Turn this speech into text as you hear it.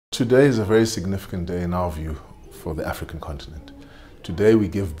Today is a very significant day in our view for the African continent. Today we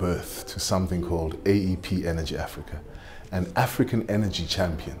give birth to something called AEP Energy Africa, an African energy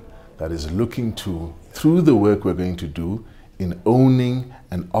champion that is looking to, through the work we're going to do in owning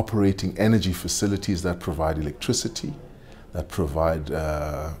and operating energy facilities that provide electricity, that provide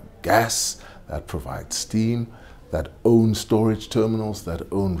gas, that provide steam, that own storage terminals, that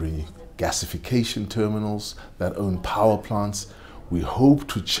own regasification terminals, that own power plants. We hope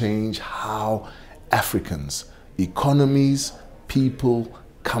to change how Africans, economies, people,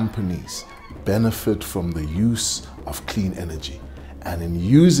 companies benefit from the use of clean energy. And in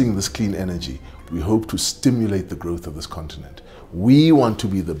using this clean energy, we hope to stimulate the growth of this continent. We want to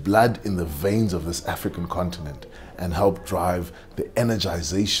be the blood in the veins of this African continent and help drive the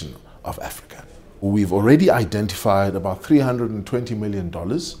energization of Africa. We've already identified about $320 million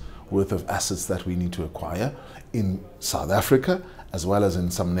worth of assets that we need to acquire in South Africa as well as in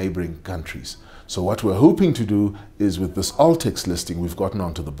some neighboring countries. So what we're hoping to do is, with this AltX listing we've gotten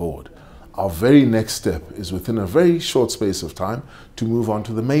onto the board, our very next step is within a very short space of time to move on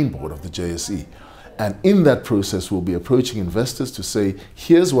to the main board of the JSE. And in that process, we'll be approaching investors to say,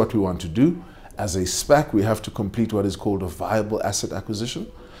 here's what we want to do. As a SPAC, we have to complete what is called a viable asset acquisition.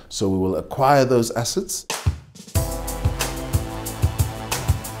 So we will acquire those assets.